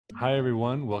Hi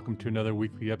everyone, welcome to another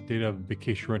weekly update of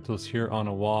vacation rentals here on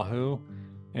Oahu.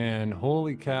 And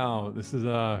holy cow, this is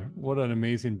what an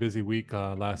amazing busy week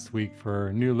last week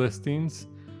for new listings.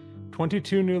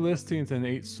 22 new listings and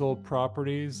 8 sold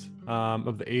properties.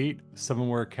 Of the 8, 7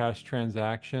 were cash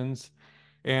transactions.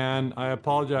 And I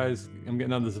apologize, I'm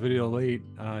getting on this video late.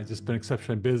 I've just been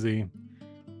exceptionally busy,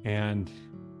 and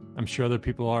I'm sure other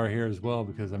people are here as well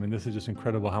because I mean this is just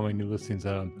incredible how many new listings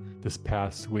this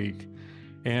past week.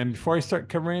 And before I start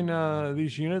covering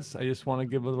these units, I just want to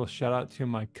give a little shout out to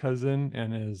my cousin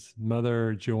and his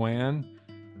mother, Joanne,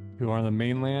 who are on the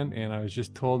mainland. And I was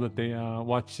just told that they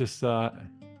watch these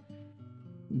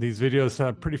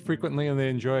videos pretty frequently and they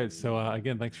enjoy it. So,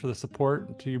 again, thanks for the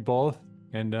support to you both.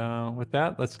 And with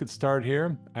that, let's get started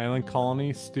here. Island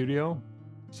Colony Studio.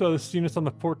 So this unit's on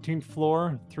the 14th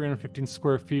floor, 315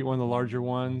 square feet, one of the larger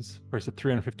ones, priced at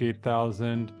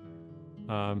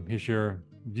 $358,000. Here's your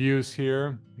views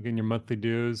here. Again, your monthly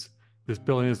dues. This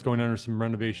building is going under some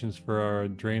renovations for our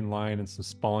drain line and some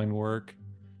spalling work.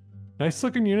 Nice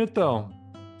looking unit though.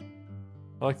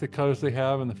 I like the colors they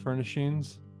have and the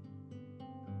furnishings.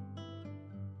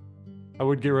 I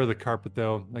would get rid of the carpet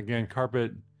though. Again,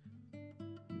 carpet,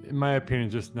 in my opinion,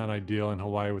 is just not ideal in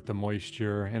Hawaii with the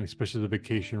moisture and especially the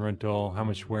vacation rental, how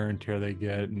much wear and tear they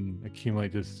get and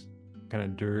accumulate just kind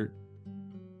of dirt.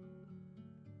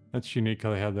 That's unique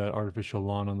how they have that artificial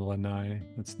lawn on the lanai.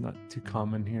 That's not too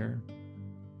common here.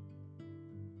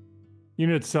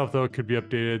 Unit itself, though, could be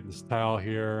updated. This tile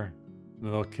here, the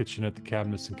little kitchenette, the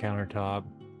cabinets and countertop.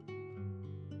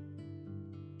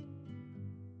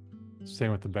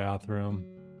 Same with the bathroom.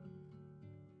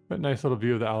 But nice little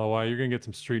view of the Alawai. You're gonna get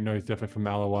some street noise definitely from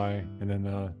Alawai, and then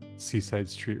the Seaside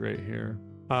Street right here.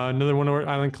 Another one over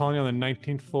Island Colony on the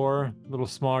 19th floor, a little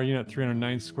smaller unit,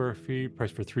 309 square feet,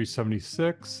 priced for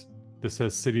 $376. This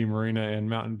has city marina and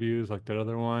mountain views like that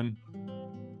other one.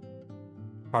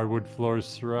 Hardwood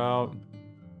floors throughout.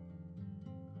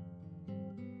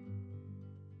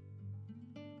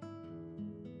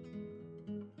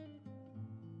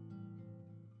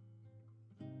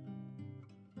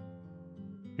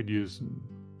 Could use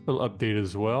a little update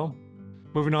as well.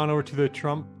 Moving on over to the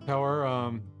Trump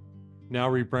Tower, now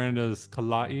rebranded as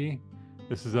Kala'i.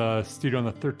 This is a studio on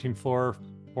the 13th floor,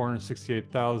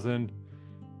 468,000.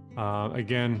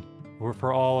 Again, we're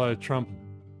for all Trump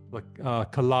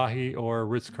Kalahi or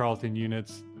Ritz-Carlton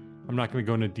units. I'm not going to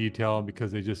go into detail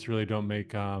because they just really don't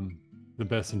make the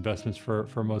best investments for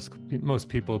most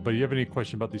people. But if you have any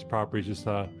question about these properties, just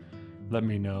let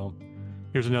me know.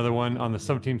 Here's another one on the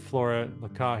 17th floor at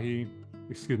Kalahi,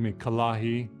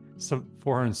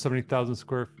 470,000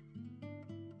 square.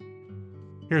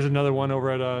 Here's another one over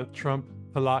at Trump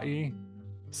Kala'i,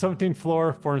 17th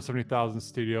floor, 470,000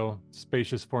 studio,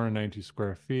 spacious 492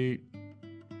 square feet.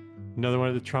 Another one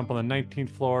at the Trump on the 19th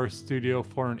floor, studio,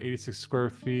 486 square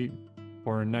feet,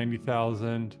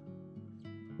 490,000.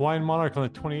 Hawaiian Monarch on the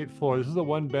 28th floor. This is a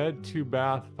one bed, two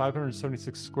bath,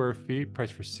 576 square feet,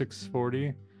 priced for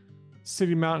 $640.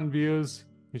 City Mountain Views.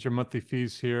 Here's your monthly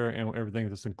fees here and everything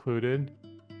that's included.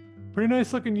 Pretty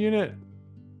nice looking unit.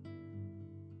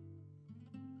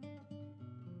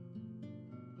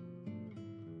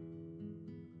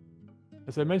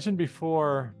 As I mentioned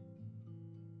before,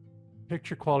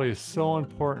 picture quality is so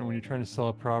important when you're trying to sell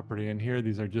a property, and here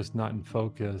these are just not in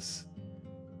focus.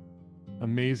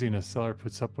 Amazing a seller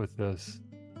puts up with this.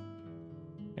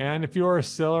 And if you are a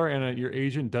seller and your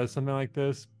agent does something like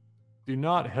this, do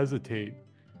not hesitate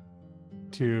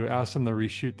to ask them to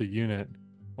reshoot the unit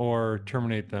or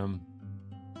terminate them.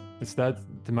 It's that,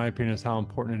 to my opinion, is how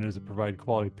important it is to provide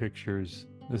quality pictures.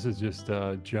 This is just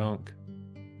junk.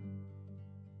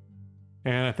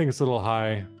 And I think it's a little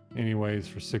high anyways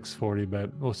for $640,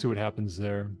 but we'll see what happens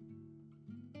there.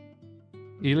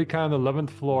 Ilikai on the 11th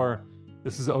floor.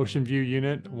 This is an ocean view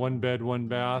unit, one bed, one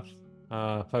bath,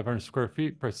 500 square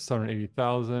feet, price is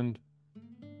 $780,000.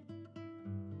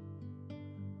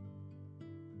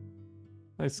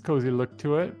 Nice cozy look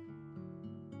to it.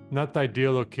 Not the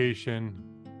ideal location,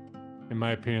 in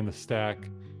my opinion, the stack.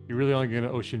 You really only get an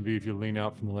ocean view if you lean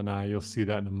out from the lanai. You'll see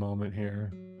that in a moment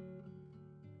here.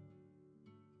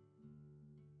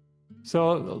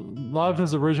 So a lot of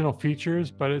his original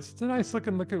features, but it's a nice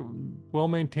looking,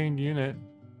 well-maintained unit.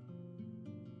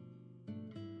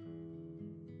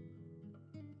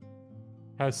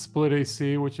 Has split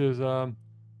AC, which is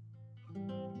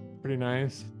pretty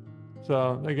nice.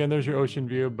 So again, there's your ocean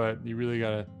view, but you really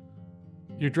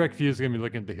your direct view is gonna be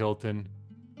looking at the Hilton.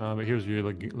 But here's your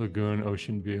lagoon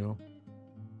ocean view.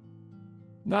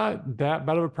 Not that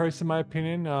bad of a price in my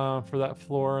opinion for that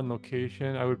floor and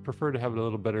location. I would prefer to have a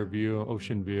little better view,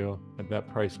 ocean view at that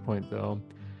price point though.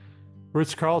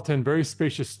 Ritz-Carlton, very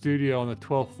spacious studio on the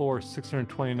 12th floor,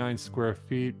 629 square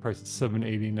feet, price at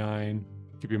 $789.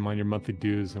 Keep in mind your monthly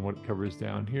dues and what it covers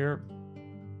down here.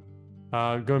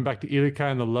 Going back to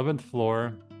Ilikai on the 11th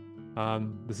floor,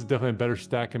 this is definitely a better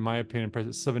stack in my opinion, price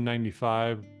at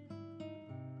 $795.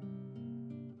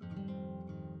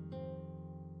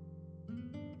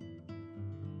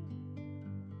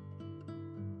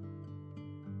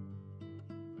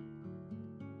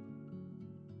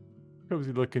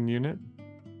 Cozy looking unit.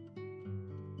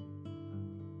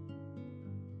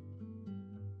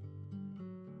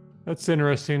 That's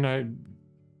interesting.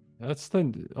 That's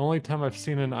the only time I've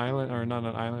seen an island, or not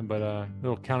an island, but a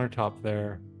little countertop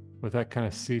there with that kind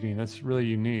of seating. That's really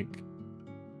unique.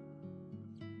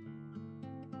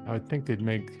 I would think they'd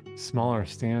make smaller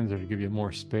stands or to give you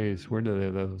more space. Where do they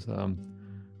have those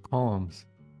columns?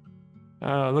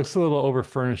 It looks a little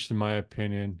over-furnished in my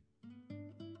opinion.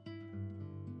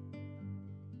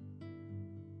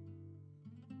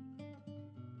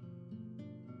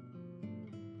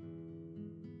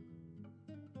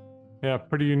 Yeah,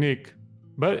 pretty unique.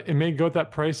 But it may go at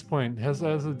that price point. Has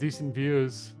a decent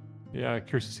views. Yeah,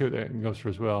 curious to see what that goes for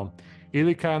as well.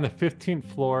 Ilikai on the 15th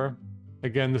floor.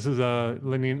 Again, this is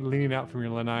leaning out from your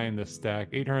lanai in this stack.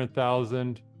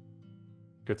 800,000.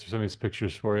 Go through some of these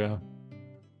pictures for you.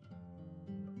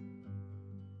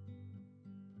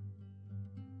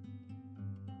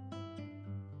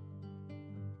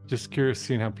 Just curious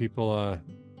seeing how people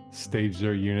stage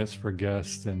their units for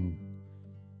guests and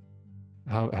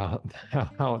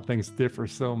how things differ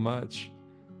so much.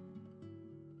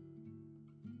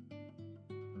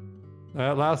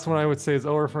 That last one I would say is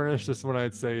overfurnished. This one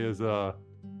I'd say is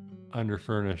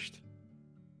underfurnished.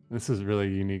 This is really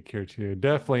unique here too.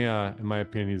 Definitely, in my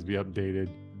opinion, needs to be updated.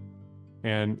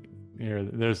 And here,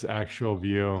 there's the actual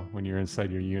view when you're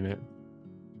inside your unit.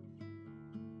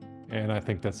 And I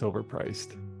think that's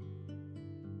overpriced.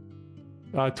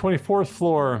 24th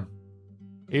floor,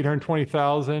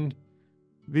 820,000.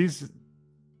 These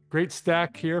great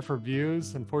stack here for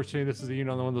views. Unfortunately, this is a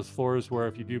unit on one of those floors where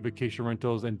if you do vacation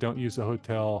rentals and don't use the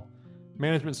hotel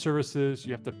management services,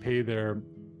 you have to pay their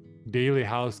daily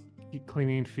house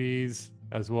cleaning fees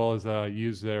as well as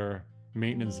use their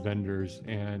maintenance vendors,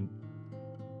 and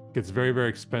it gets very, very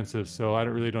expensive. So I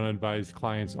don't advise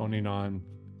clients owning on,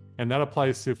 and that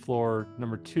applies to floor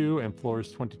number 2 and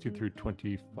floors 22 through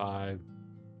 25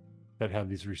 that have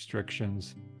these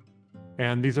restrictions.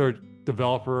 And these are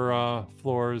developer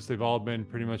floors. They've all been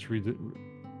pretty much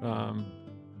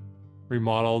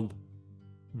remodeled.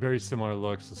 Very similar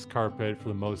looks. This carpet, for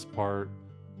the most part,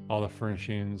 all the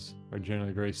furnishings are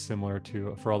generally very similar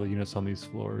for all the units on these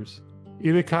floors.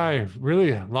 Ilikai,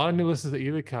 really a lot of new listings at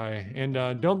Ilikai, and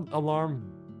don't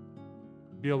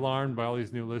be alarmed by all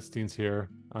these new listings here.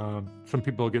 Some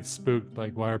people get spooked,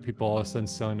 like why are people all of a sudden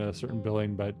selling a certain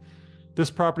building? But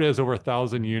this property has over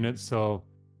 1,000 units, so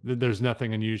there's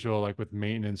nothing unusual like with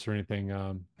maintenance or anything,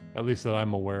 at least that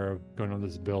I'm aware of, going on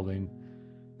this building.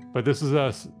 But this is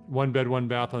a 1 bed, 1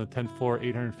 bath on the 10th floor,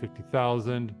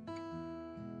 850,000.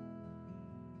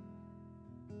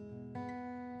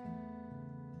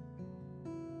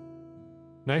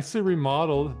 Nicely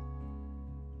remodeled.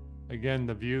 Again,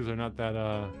 the views are not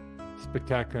that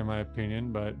spectacular in my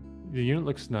opinion, but the unit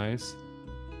looks nice.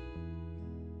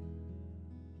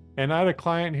 And I had a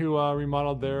client who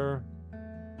remodeled their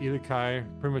Ilikai,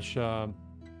 pretty much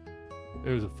it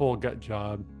was a full gut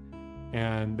job,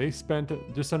 and they spent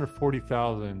just under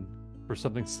 40,000 for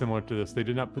something similar to this. They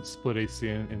did not put split AC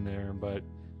in there, but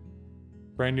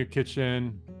brand new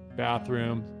kitchen,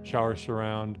 bathroom, shower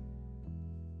surround,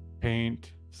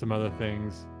 paint, some other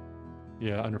things.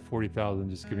 Yeah, under 40,000,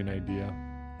 just to give you an idea.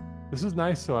 This is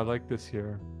nice, so I like this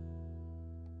here.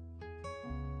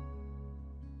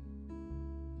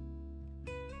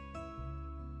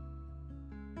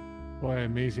 Boy,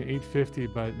 amazing, 850,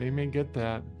 but they may get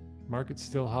that. Market's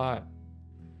still hot.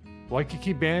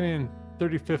 Waikiki Banyan,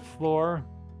 35th floor,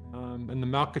 in the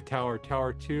Malka Tower,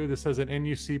 Tower 2. This has an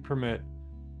NUC permit,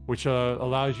 which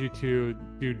allows you to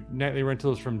do nightly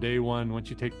rentals from day one once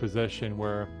you take possession,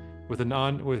 where with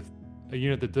a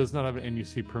unit that does not have an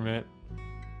NUC permit,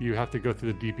 you have to go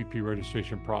through the DPP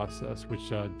registration process, which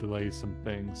delays some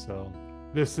things. So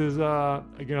this is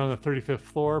again on the 35th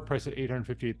floor, priced at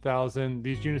 $858,000.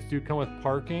 These units do come with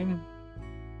parking.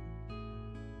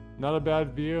 Not a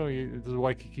bad view. There's a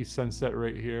Waikiki sunset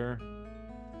right here.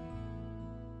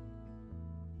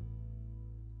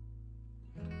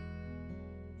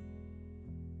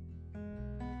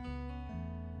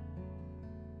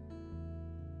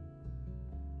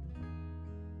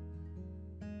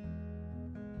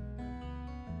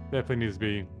 Definitely needs to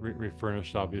be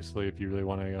refurnished, obviously, if you really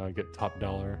want to get top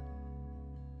dollar.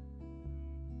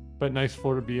 But nice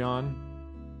floor to be on.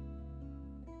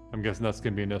 I'm guessing that's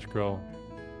going to be an escrow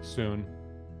soon.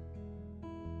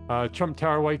 Trump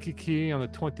Tower Waikiki on the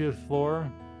 20th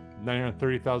floor.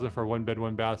 $930,000 for a 1 bed,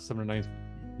 1 bath,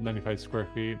 795 square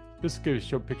feet. Just to give you a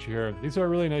show picture here. These are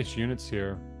really nice units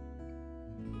here.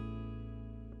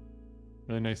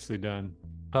 Really nicely done.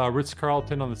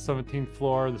 Ritz-Carlton on the 17th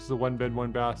floor. This is a 1 bed,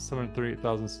 1 bath,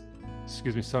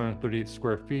 738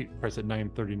 square feet. Price at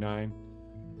 $939,000.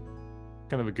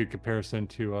 Kind of a good comparison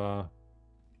to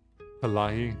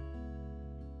Hawaii.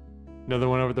 Another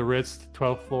one over the Ritz,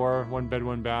 12th floor, 1 bed,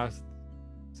 1 bath,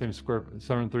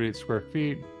 738 square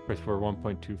feet. Price for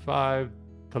 $1.25.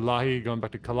 Kalahi, going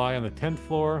back to Kalahi on the 10th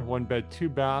floor, 1 bed, 2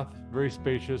 bath, very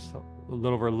spacious, a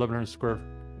little over 1,100 square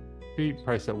feet.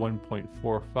 Price at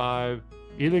 $1.45.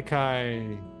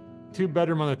 Ilikai,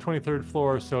 2-bedroom on the 23rd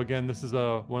floor. So again, this is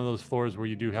one of those floors where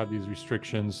you do have these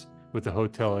restrictions with the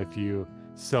hotel if you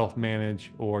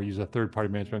self-manage or use a third-party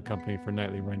management company for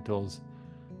nightly rentals.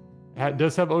 It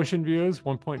does have ocean views,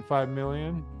 1.5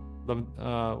 million,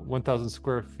 1,000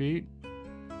 square feet.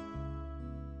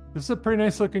 This is a pretty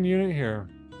nice looking unit here.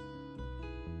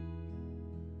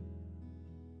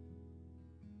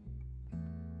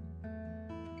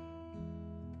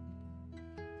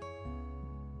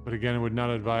 But again, I would not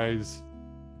advise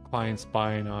clients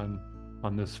buying on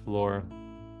this floor.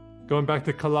 Going back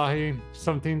to Kalahi,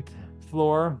 17th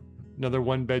floor, another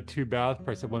 1 bed, 2 bath,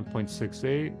 price at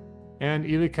 $1.68. And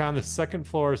Ilikai on the 2nd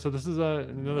floor. So this is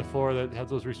another floor that has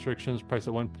those restrictions, price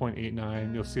at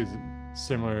 $1.89. You'll see it's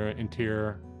similar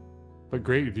interior, but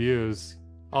great views.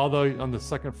 Although on the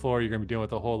 2nd floor, you're going to be dealing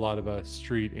with a whole lot of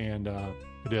street and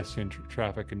pedestrian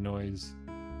traffic and noise.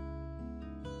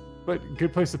 But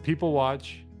good place to people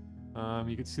watch.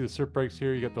 You can see the surf breaks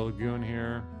here. You got the lagoon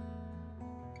here.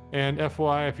 And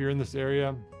FYI, if you're in this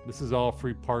area, this is all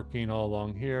free parking all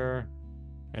along here.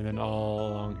 And then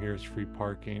all along here is free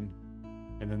parking.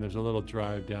 And then there's a little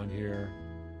drive down here,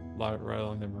 right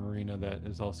along the marina, that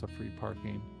is also free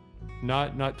parking.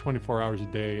 Not 24 hours a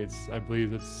day. I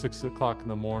believe it's 6 o'clock in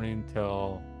the morning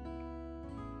till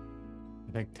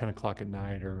I think 10 o'clock at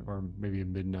night or maybe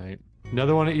midnight.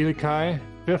 Another one at Ilikai,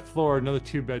 5th floor, another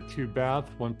 2 bed, 2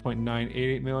 bath,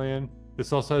 $1.988 million.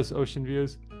 This also has ocean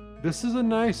views. This is a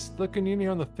nice looking unit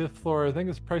here on the 5th floor. I think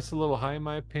it's priced a little high in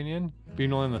my opinion,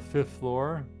 being only on the 5th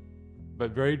floor,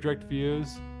 but very direct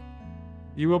views.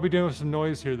 You will be dealing with some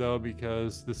noise here though,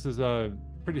 because this is a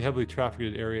pretty heavily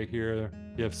trafficked area here.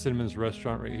 You have Cinnamon's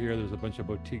restaurant right here. There's a bunch of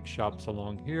boutique shops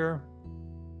along here.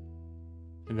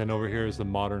 And then over here is the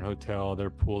Modern Hotel, their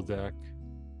pool deck.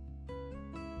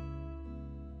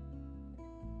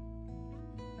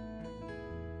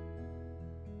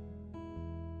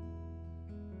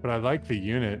 But I like the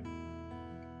unit.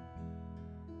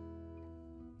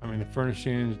 I mean, the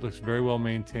furnishing looks very well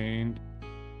maintained.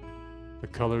 The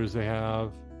colors they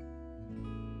have.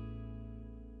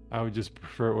 I would just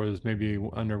prefer it was maybe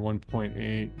under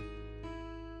 1.8.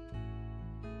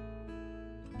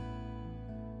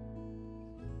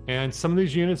 And some of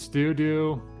these units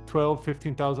do 12,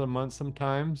 15,000 a month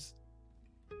sometimes.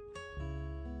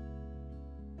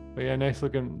 But yeah, nice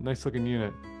looking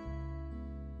unit.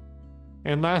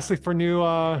 And lastly, for new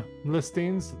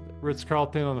listings,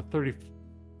 Ritz-Carlton on the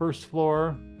 31st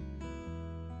floor.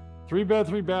 3 bed,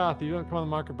 3 bath. You don't come on the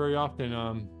market very often.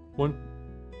 One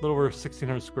little over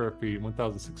 1,600 square feet,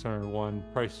 1,601.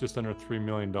 Price just under $3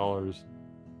 million.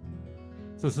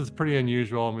 So this is pretty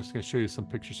unusual. I'm just going to show you some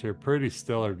pictures here. Pretty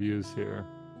stellar views here.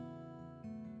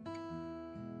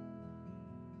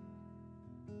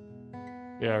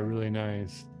 Yeah, really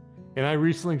nice. And I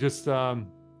recently just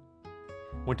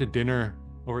went to dinner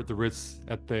over at the Ritz.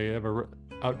 They have a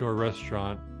outdoor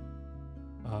restaurant.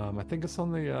 I think it's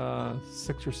on the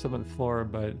 6th or 7th floor,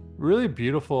 but really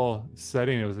beautiful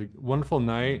setting. It was a wonderful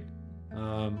night.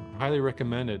 Highly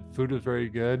recommend it. Food was very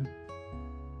good.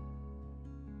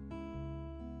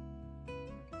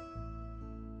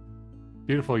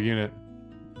 Beautiful unit.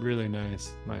 Really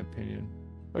nice, in my opinion.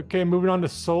 Okay, moving on to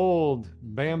sold.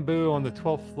 Bamboo on the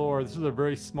 12th floor. This is a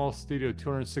very small studio,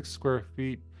 206 square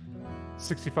feet.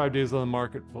 65 days on the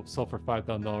market, sold for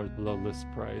 $5,000 below list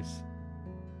price.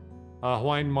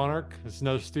 Hawaiian Monarch, this is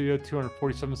another studio,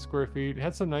 247 square feet. It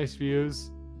had some nice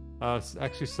views.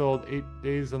 Actually sold 8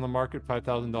 days on the market,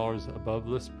 $5,000 above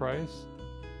list price.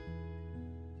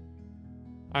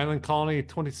 Island Colony,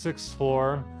 26th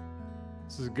floor.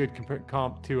 This is a good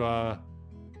comp to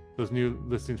those new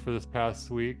listings for this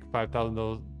past week.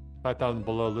 $5,000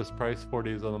 below list price, 4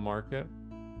 days on the market.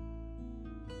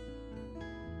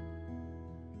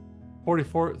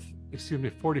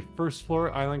 41st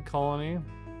floor Island Colony,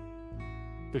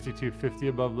 $52.50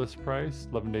 above list price,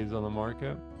 11 days on the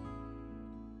market.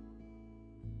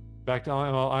 Back to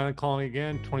Island Colony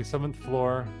again, 27th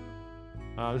floor.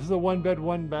 This is a 1-bed,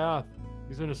 1-bath.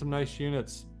 These are some nice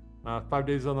units. 5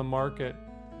 days on the market,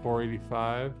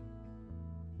 $485.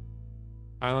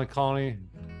 Island Colony,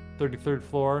 33rd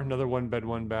floor, another 1-bed,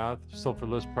 1-bath, sold for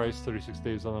list price, 36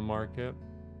 days on the market.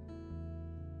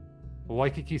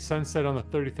 Waikiki Sunset on the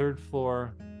 33rd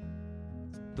floor.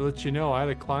 To let you know, I had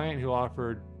a client who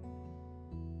offered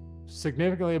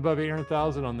significantly above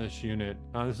 $800,000 on this unit.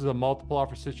 This is a multiple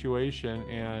offer situation,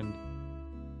 and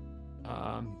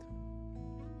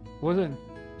wasn't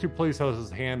too pleased how this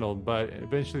was handled, but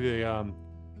eventually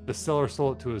the seller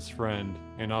sold it to his friend,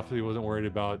 and obviously wasn't worried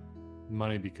about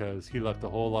money because he left a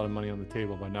whole lot of money on the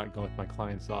table by not going with my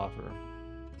client's offer.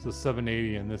 So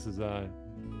 $780, and this is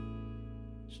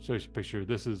show you a picture.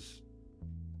 This is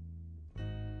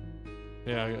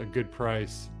a good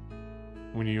price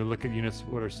when you look at units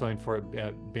what are selling for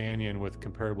at Banyan with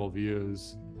comparable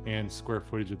views and square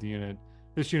footage of the unit.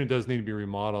 This unit does need to be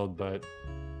remodeled, but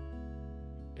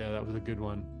yeah, that was a good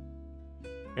one.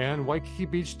 And Waikiki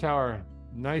Beach Tower,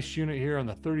 nice unit here on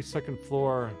the 32nd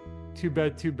floor,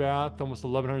 2-bed, 2-bath, almost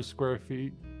 1,100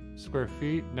 square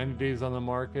feet, 90 days on the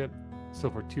market,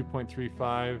 sold for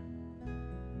 $2.35.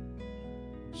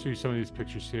 Show you some of these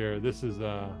pictures here. This is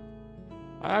I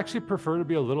actually prefer to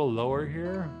be a little lower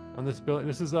here on this building.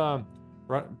 This is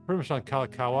pretty much on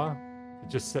Kalakaua. It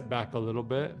just set back a little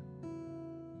bit,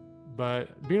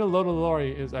 but being a little lower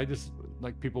is, I just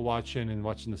like people watching the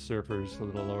surfers a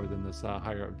little lower than this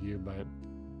higher up view, but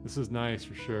this is nice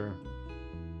for sure.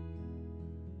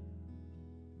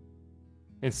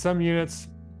 In some units,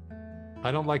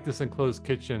 I don't like this enclosed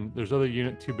kitchen. There's other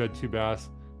unit 2-bed, 2-baths.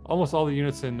 Almost all the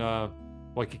units in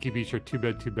Waikiki Beach are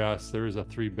 2-bed, 2-baths. There is a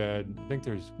 3-bed. I think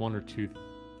there's 1 or 2,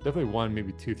 definitely 1,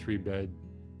 maybe 2 3-bed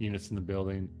units in the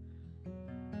building.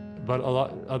 But a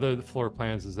lot other floor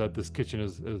plans is that this kitchen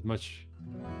is much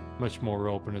more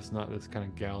open. It's not this kind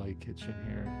of galley kitchen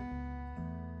here.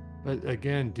 But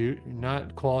again,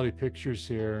 not quality pictures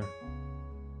here.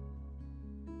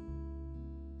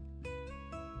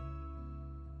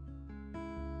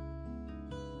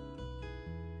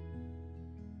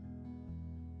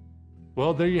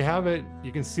 Well, there you have it.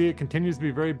 You can see it continues to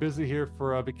be very busy here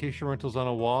for vacation rentals on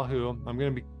Oahu. I'm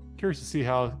going to be curious to see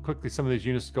how quickly some of these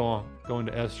units go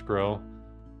into escrow.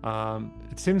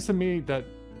 It seems to me that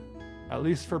at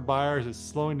least for buyers, it's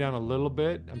slowing down a little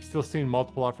bit. I'm still seeing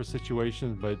multiple offer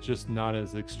situations, but just not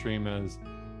as extreme as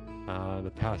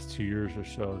the past 2 years or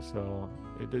so. So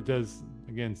it does,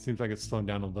 again, seems like it's slowing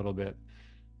down a little bit.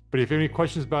 But if you have any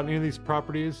questions about any of these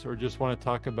properties or just want to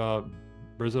talk about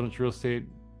residential real estate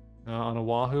on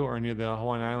Oahu or any of the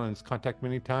Hawaiian Islands, contact me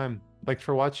anytime. Thanks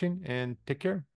for watching and take care.